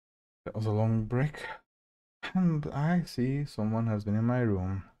That was a long break. And I see someone has been in my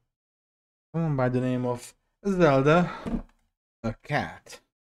room. Someone by the name of Zelda. A cat.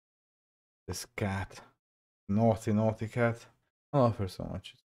 This cat. Naughty, naughty cat. I love her so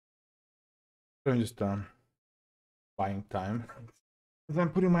much. So I'm just buying time. As I'm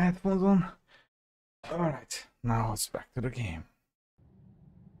putting my headphones on. Alright, now it's back to the game.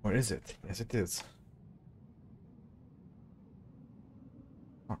 Where is it? Yes, it is.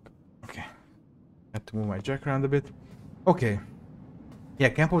 Fuck. Okay. Had to move my jack around a bit. Okay. Yeah,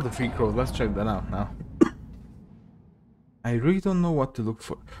 Camp of the Three Crows. Let's check that out now. I really don't know what to look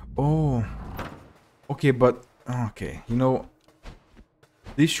for. Oh. Okay, but... Okay, you know...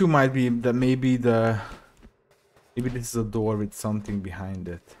 The issue might be that maybe this is a door with something behind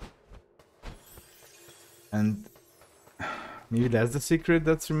it. And... Maybe that's the secret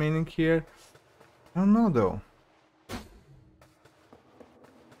that's remaining here? I don't know though.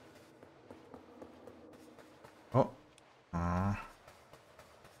 Oh.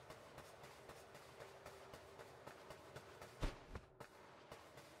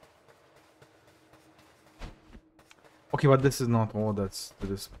 Okay, but this is not all that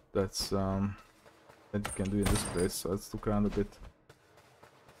you can do in this place, so let's look around a bit.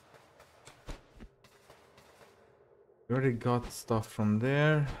 We already got stuff from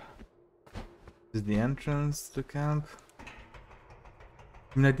there. This is the entrance to the camp.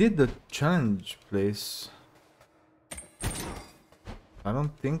 I mean, I did the challenge place. I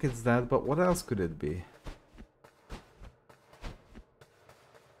don't think it's that, but what else could it be?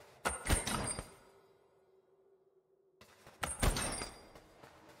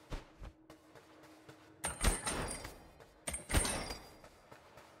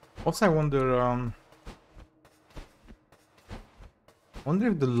 Also, I wonder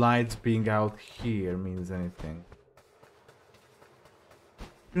if the lights being out here means anything. I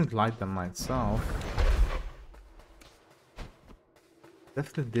didn't light them myself.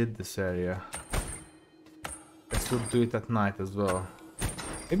 Definitely did this area. I still do it at night as well.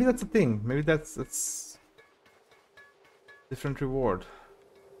 Maybe that's a thing. Maybe that's different reward.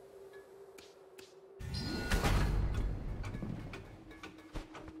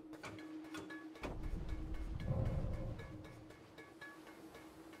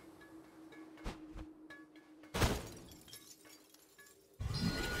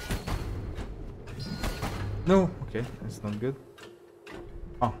 No, okay, that's not good.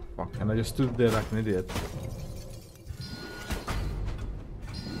 Oh, fuck, and I just stood there like an idiot.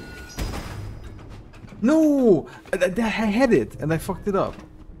 No! I had it, and I fucked it up.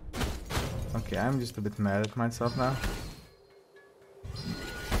 Okay, I'm just a bit mad at myself now.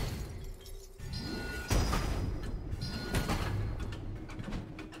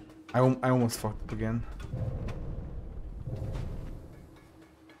 I almost fucked up again.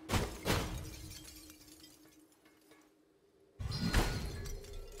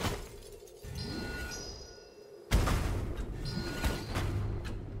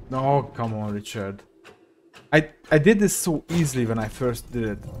 No, come on, Richard. I did this so easily when I first did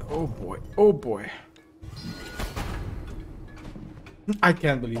it. Oh boy, oh boy. I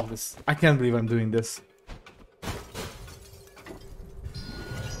can't believe this. I can't believe I'm doing this.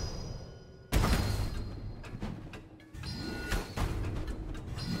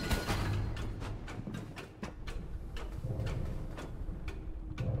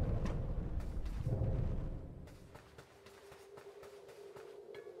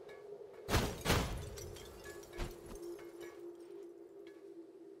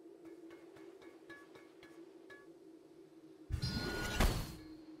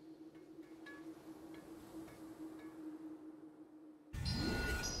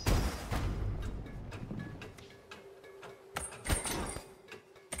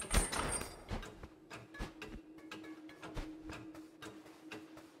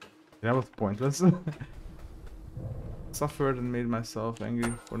 That was pointless. Suffered and made myself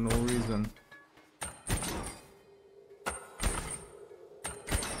angry for no reason.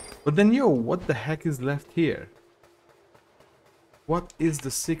 But then, yo, what the heck is left here? What is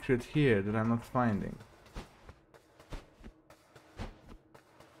the secret here that I'm not finding?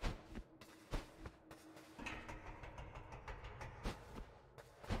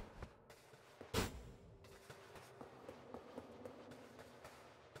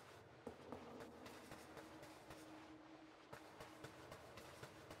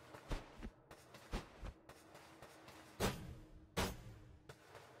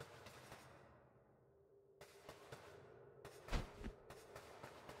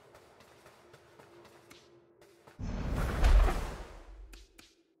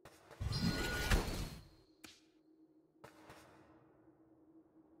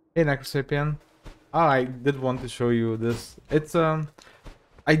 Hey, Necrosapien. Oh, I did want to show you this. It's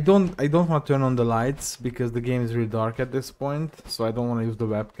I don't want to turn on the lights because the game is really dark at this point, so I don't want to use the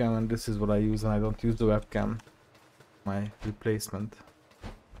webcam, and this is what I use, and I don't use the webcam. My replacement.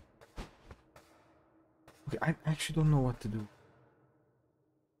 Okay, I actually don't know what to do.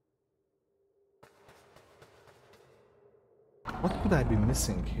 What could I be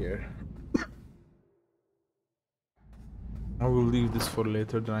missing here? I will leave this for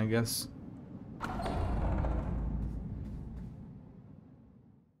later then, I guess.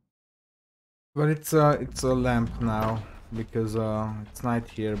 But it's a lamp now because it's night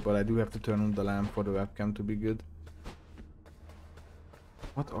here, but I do have to turn on the lamp for the webcam to be good.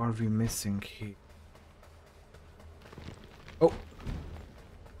 What are we missing here? Oh,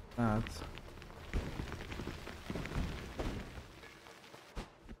 that.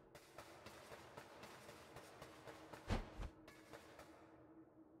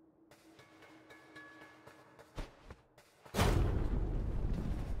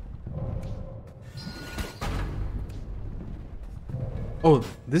 Oh,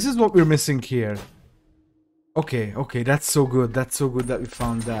 this is what we're missing here. Okay, okay, that's so good. That's so good that we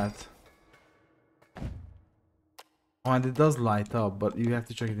found that. Oh, and it does light up, but you have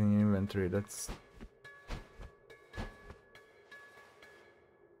to check it in your inventory. That's...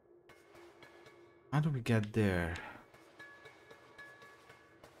 How do we get there?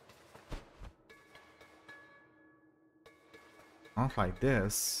 Not like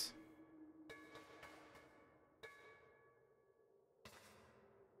this.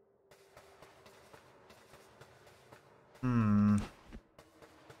 Hmm.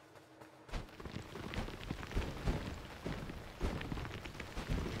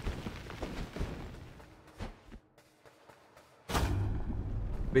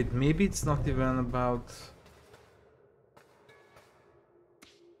 Wait, maybe it's not even about...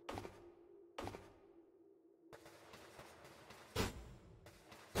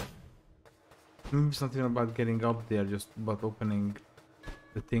 Maybe it's not even about getting up there, just about opening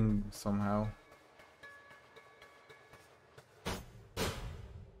the thing somehow.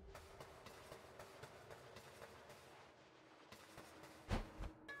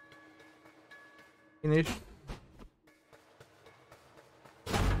 Finish.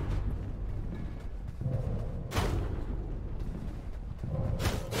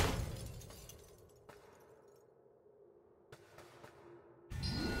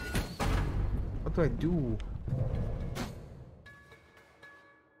 What do I do?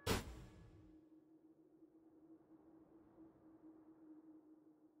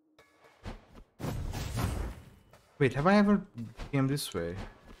 Wait, have I ever came this way?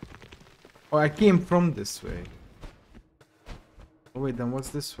 Oh, I came from this way. Oh wait, then what's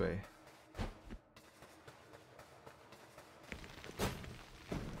this way?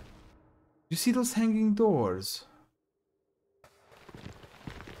 You see those hanging doors?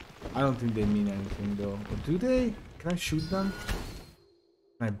 I don't think they mean anything though. Or do they? Can I shoot them?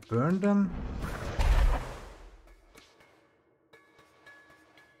 Can I burn them?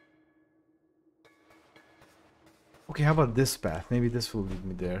 Okay, how about this path? Maybe this will lead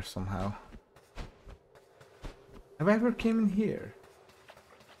me there somehow. Have I ever came in here?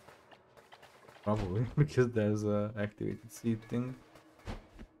 Probably, because there's a activated seed thing.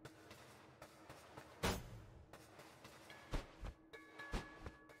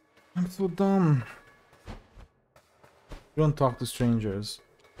 I'm so dumb. You don't talk to strangers.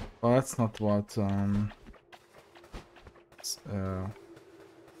 Well, that's not what,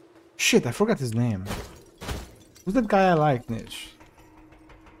 Shit, I forgot his name. Who's that guy I like, Niche?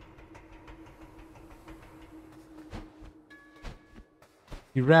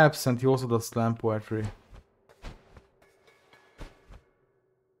 He raps and he also does slam poetry.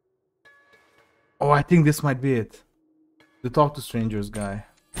 Oh, I think this might be it. The talk to strangers guy.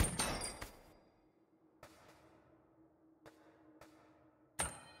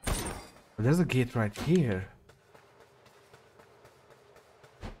 But there's a gate right here.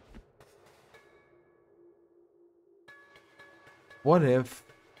 What if...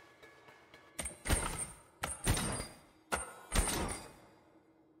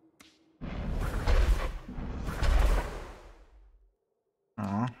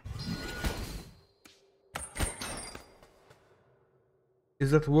 Is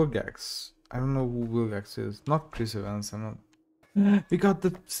that Wilgax? I don't know who Wilgax is. Not Chris Evans, I'm not... We got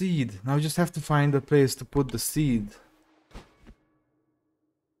the seed. Now we just have to find a place to put the seed.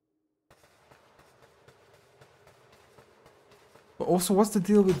 But also, what's the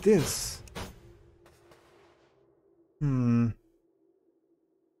deal with this? Hmm...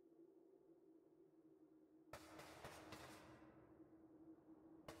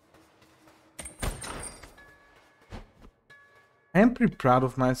 I am pretty proud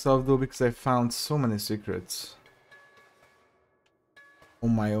of myself though, because I found so many secrets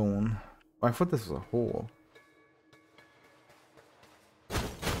on my own. Oh, I thought this was a hole.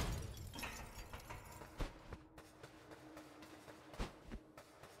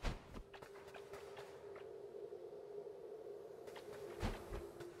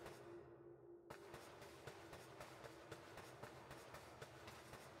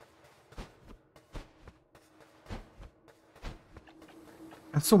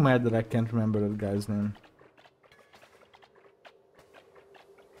 I'm so mad that I can't remember that guy's name.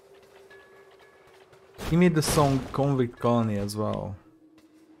 He made the song Convict Colony as well.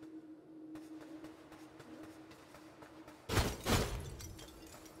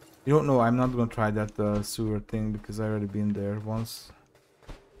 You don't know, I'm not gonna try that sewer thing because I already been there once.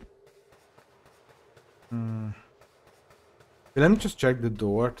 Let me just check the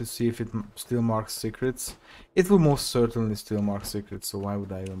door to see if it still marks secrets. It will most certainly still mark secrets, so why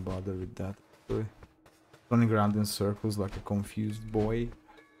would I even bother with that? Running around in circles like a confused boy.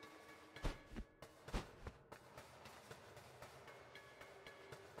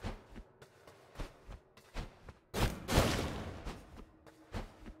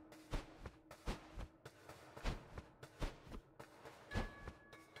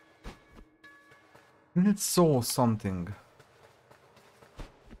 It saw something.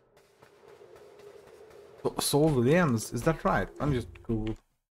 Saul Williams, is that right? I'm just cool.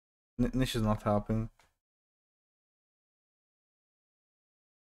 Nish is not helping.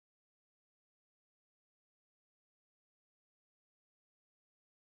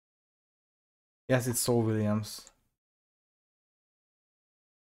 Yes, it's Saul Williams.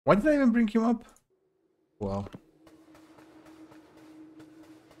 Why did I even bring him up? Well.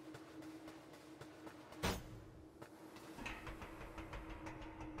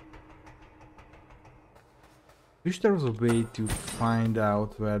 Wish there was a way to find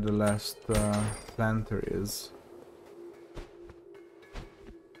out where the last planter is.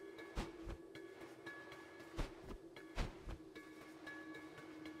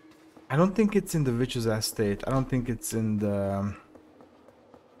 I don't think it's in the witch's estate. I don't think it's in the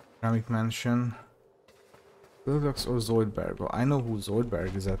ceramic mansion. Wilcox or Zoidberg. Well, I know who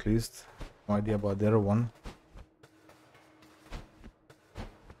Zoidberg is at least. No idea about the other one.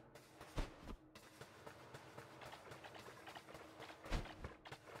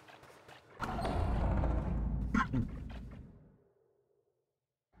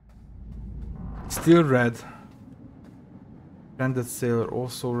 Still red. Branded Sailor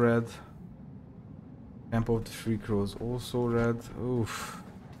also red. Camp of the Three Crows also red. Oof.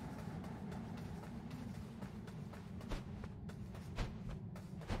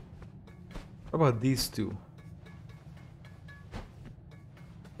 What about these two?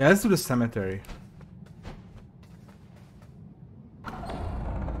 Yeah, let's do the cemetery.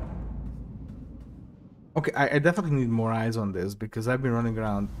 Okay, I definitely need more eyes on this because I've been running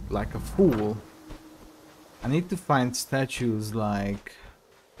around like a fool. I need to find statues like...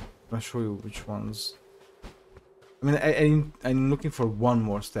 I'll show you which ones. I mean, I'm looking for one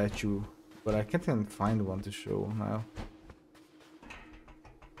more statue, but I can't even find one to show now.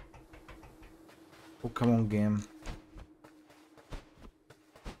 Oh, come on, game.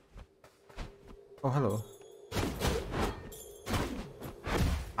 Oh, hello.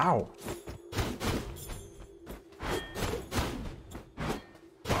 Ow!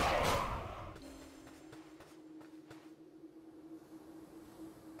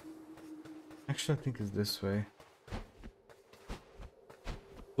 Actually, I think it's this way.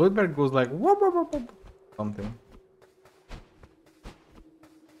 Zoidberg goes like whoop, whoop, whoop, whoop, something.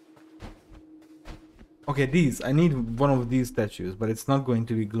 Okay, these. I need one of these statues, but it's not going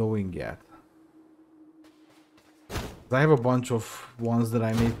to be glowing yet. I have a bunch of ones that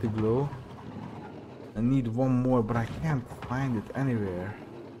I made to glow. I need one more, but I can't find it anywhere.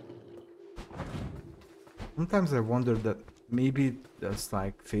 Sometimes I wonder that maybe that's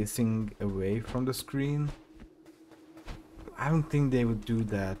like facing away from the screen. I don't think they would do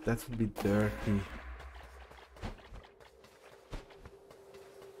that. That would be dirty.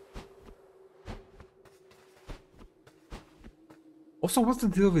 Also, what's the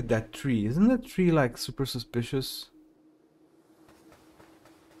deal with that tree? Isn't that tree like super suspicious?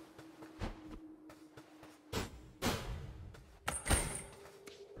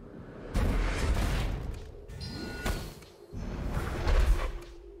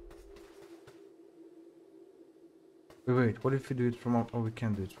 Wait, what if we do it from up? Oh, we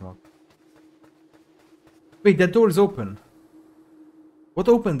can't do it from up. Wait, that door is open. What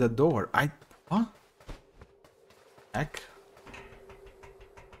opened that door? What? Heck?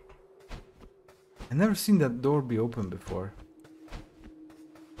 I never seen that door be open before.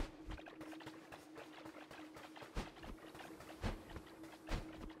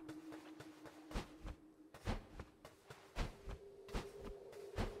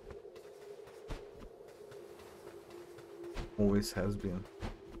 Always has been.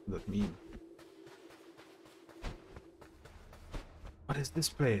 That meme. What is this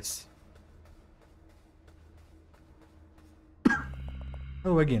place?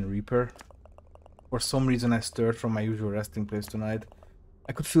 Oh, again, Reaper. For some reason I stirred from my usual resting place tonight.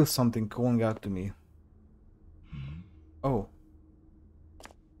 I could feel something calling out to me. Oh.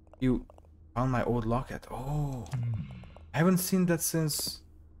 You found my old locket. Oh. I haven't seen that since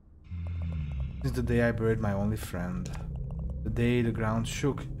the day I buried my only friend. The day the ground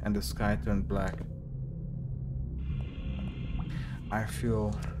shook and the sky turned black. I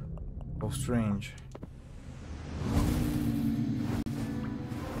feel so strange.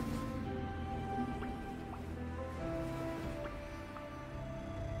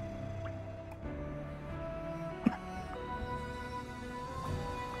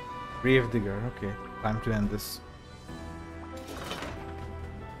 Grave digger, okay, time to end this.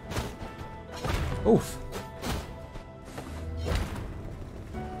 Oof!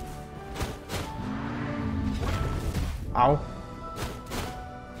 Ow!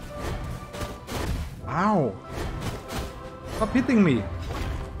 Ow! Stop hitting me!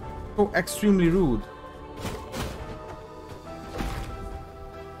 So extremely rude.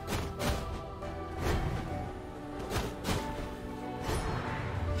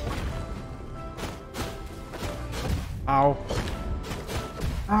 Ow.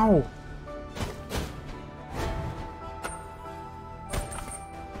 Ow.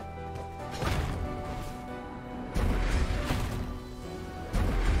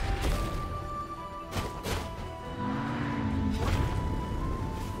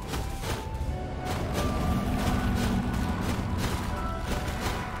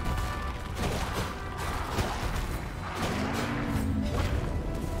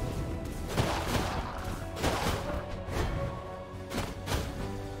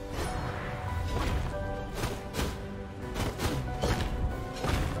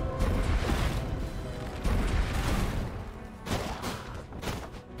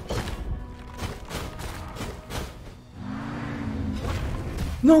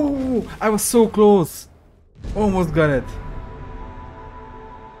 No! I was so close! Almost got it.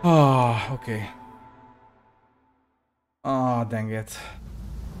 Ah, okay. Ah, dang it.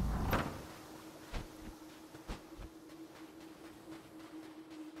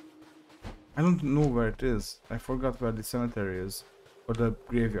 I don't know where it is. I forgot where the cemetery is. Or the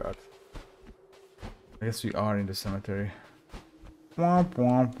graveyard. I guess we are in the cemetery. Womp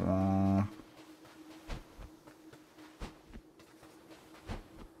womp womp.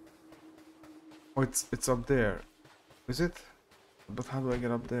 Oh, it's up there. Is it? But how do I get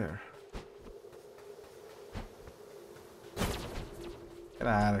up there? Get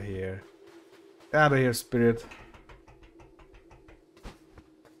out of here. Get out of here, spirit.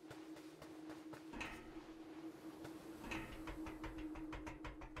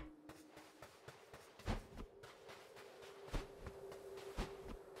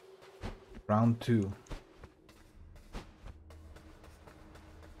 Round 2.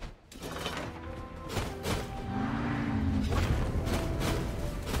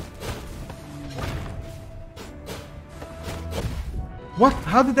 What?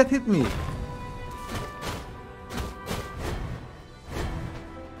 How did that hit me?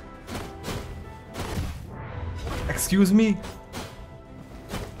 Excuse me?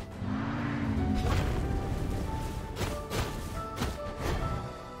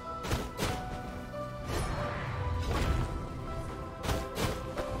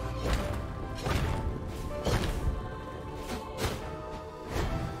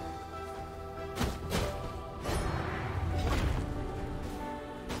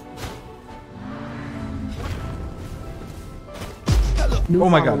 Oh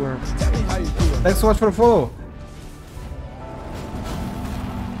my god. Thanks so much for the follow.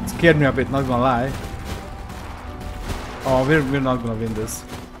 Scared me a bit, not gonna lie. Oh, we're not gonna win this.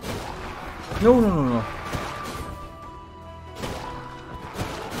 No, no, no,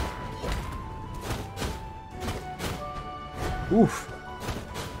 no. Oof.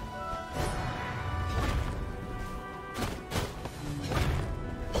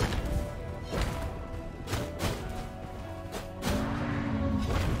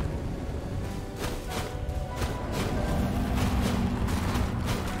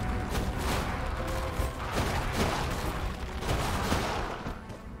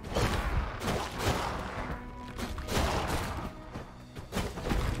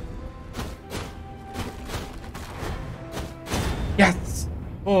 Yes!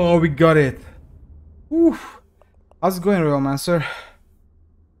 Oh, we got it. Oof. How's it going, Romancer?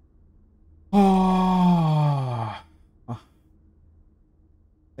 Oh.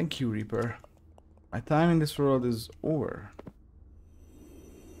 Thank you, Reaper. My time in this world is over.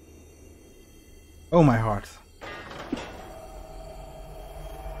 Oh, my heart.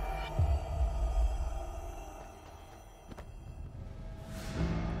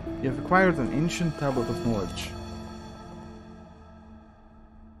 You have acquired an ancient tablet of knowledge.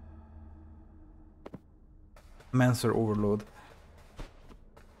 Mancer overload.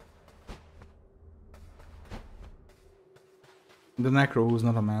 The necro who's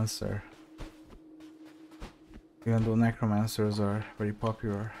not a mancer. Even though necromancers are very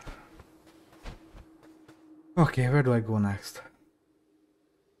popular. Okay, where do I go next?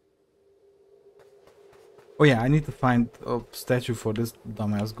 Oh yeah, I need to find a statue for this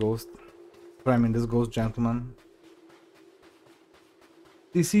dumbass ghost. I mean, this ghost gentleman.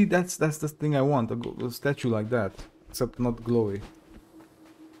 You see, that's the thing I want, a statue like that, except not glowy.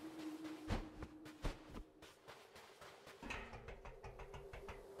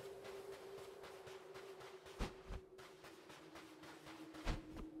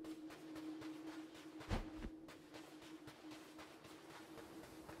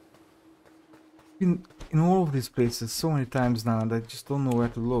 In all of these places so many times now, and I just don't know where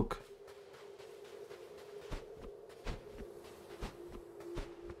to look.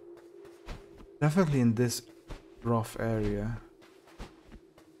 Definitely in this rough area.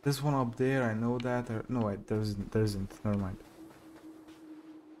 This one up there, I know that. No, wait, there isn't. Never mind.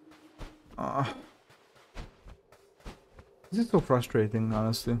 This is so frustrating,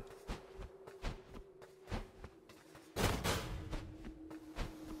 honestly.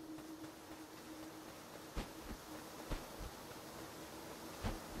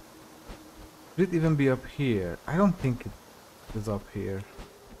 Could it even be up here? I don't think it is up here.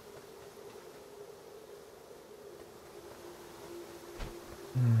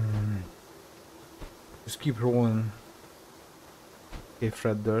 Just keep rolling. Okay,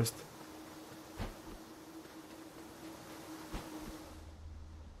 Fred Durst.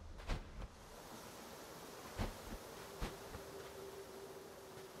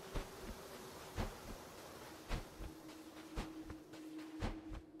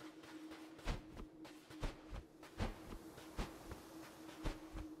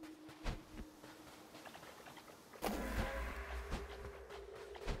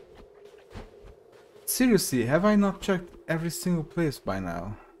 Seriously, have I not checked every single place by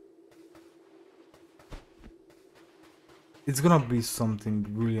now? It's gonna be something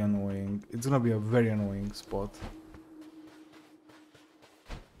really annoying. It's gonna be a very annoying spot.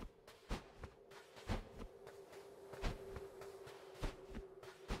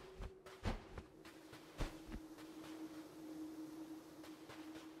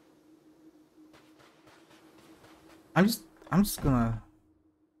 I'm just gonna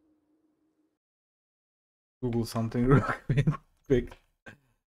Google something real quick.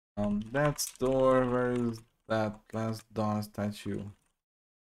 That store, where is that last Dawn statue?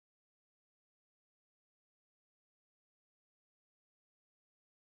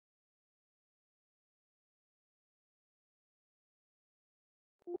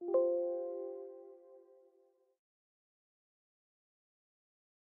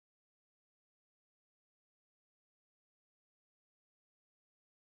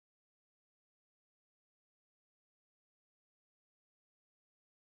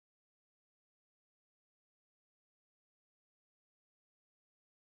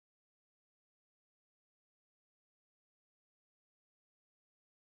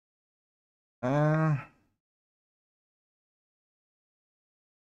 Uh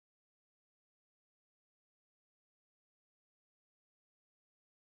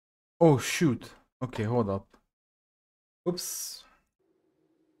oh shoot. Okay, hold up. Oops.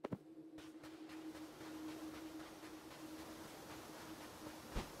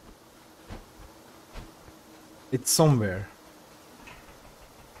 It's somewhere.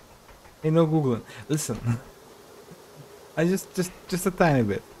 Hey, no Googling. Listen. I just a tiny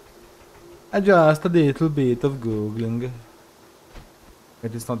bit. Just a little bit of Googling.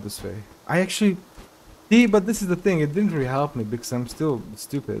 It is not this way. I actually... See, but this is the thing, it didn't really help me because I'm still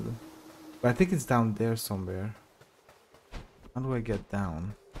stupid. But I think it's down there somewhere. How do I get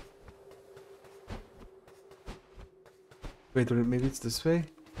down? Wait, maybe it's this way?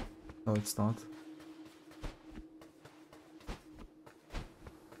 No, it's not.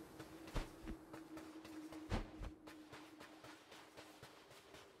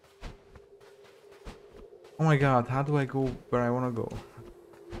 Oh my god, how do I go where I want to go?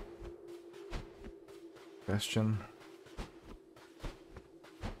 Question.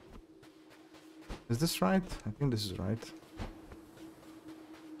 Is this right? I think this is right.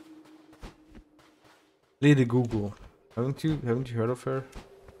 Lady Google. Haven't you heard of her?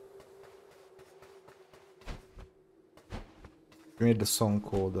 She made a song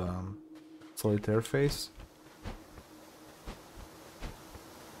called solitaire face.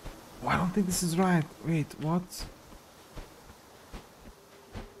 Oh, I don't think this is right. Wait, what?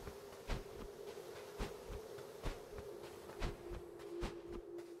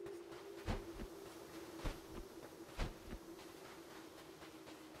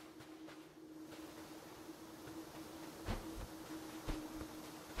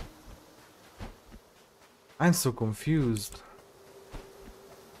 I'm so confused.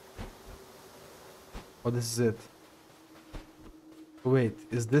 Oh, this is it. Wait,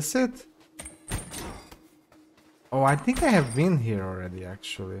 is this it? Oh, I think I have been here already,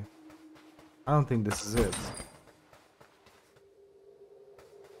 actually. I don't think this is it.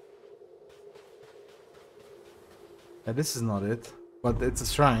 Yeah, this is not it. But it's a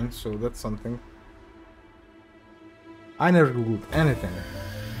shrine, so that's something. I never googled anything.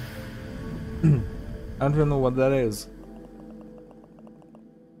 I don't even know what that is.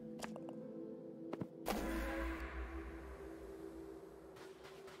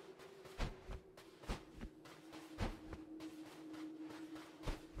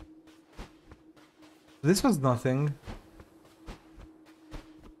 This was nothing.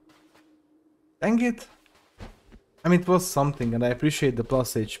 Dang it. I mean, it was something, and I appreciate the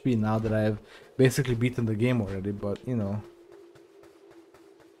plus HP now that I have basically beaten the game already, but, you know.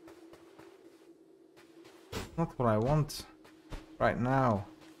 Not what I want right now.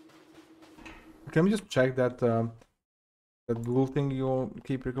 Can we just check that, that Google thing you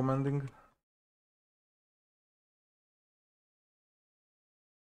keep recommending?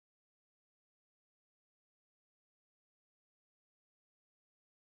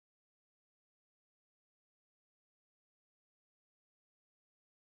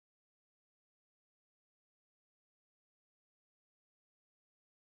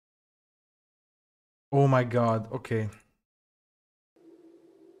 Oh my god, okay.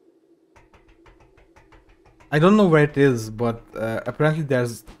 I don't know where it is, but apparently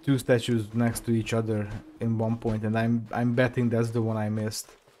there's two statues next to each other in one point, and I'm betting that's the one I missed.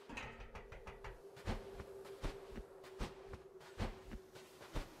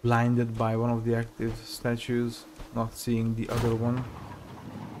 Blinded by one of the active statues, not seeing the other one.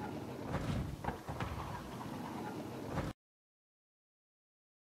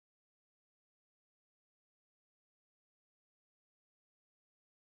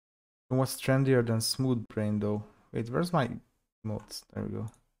 What's trendier than smooth brain though? Wait, where's my emotes? There we go.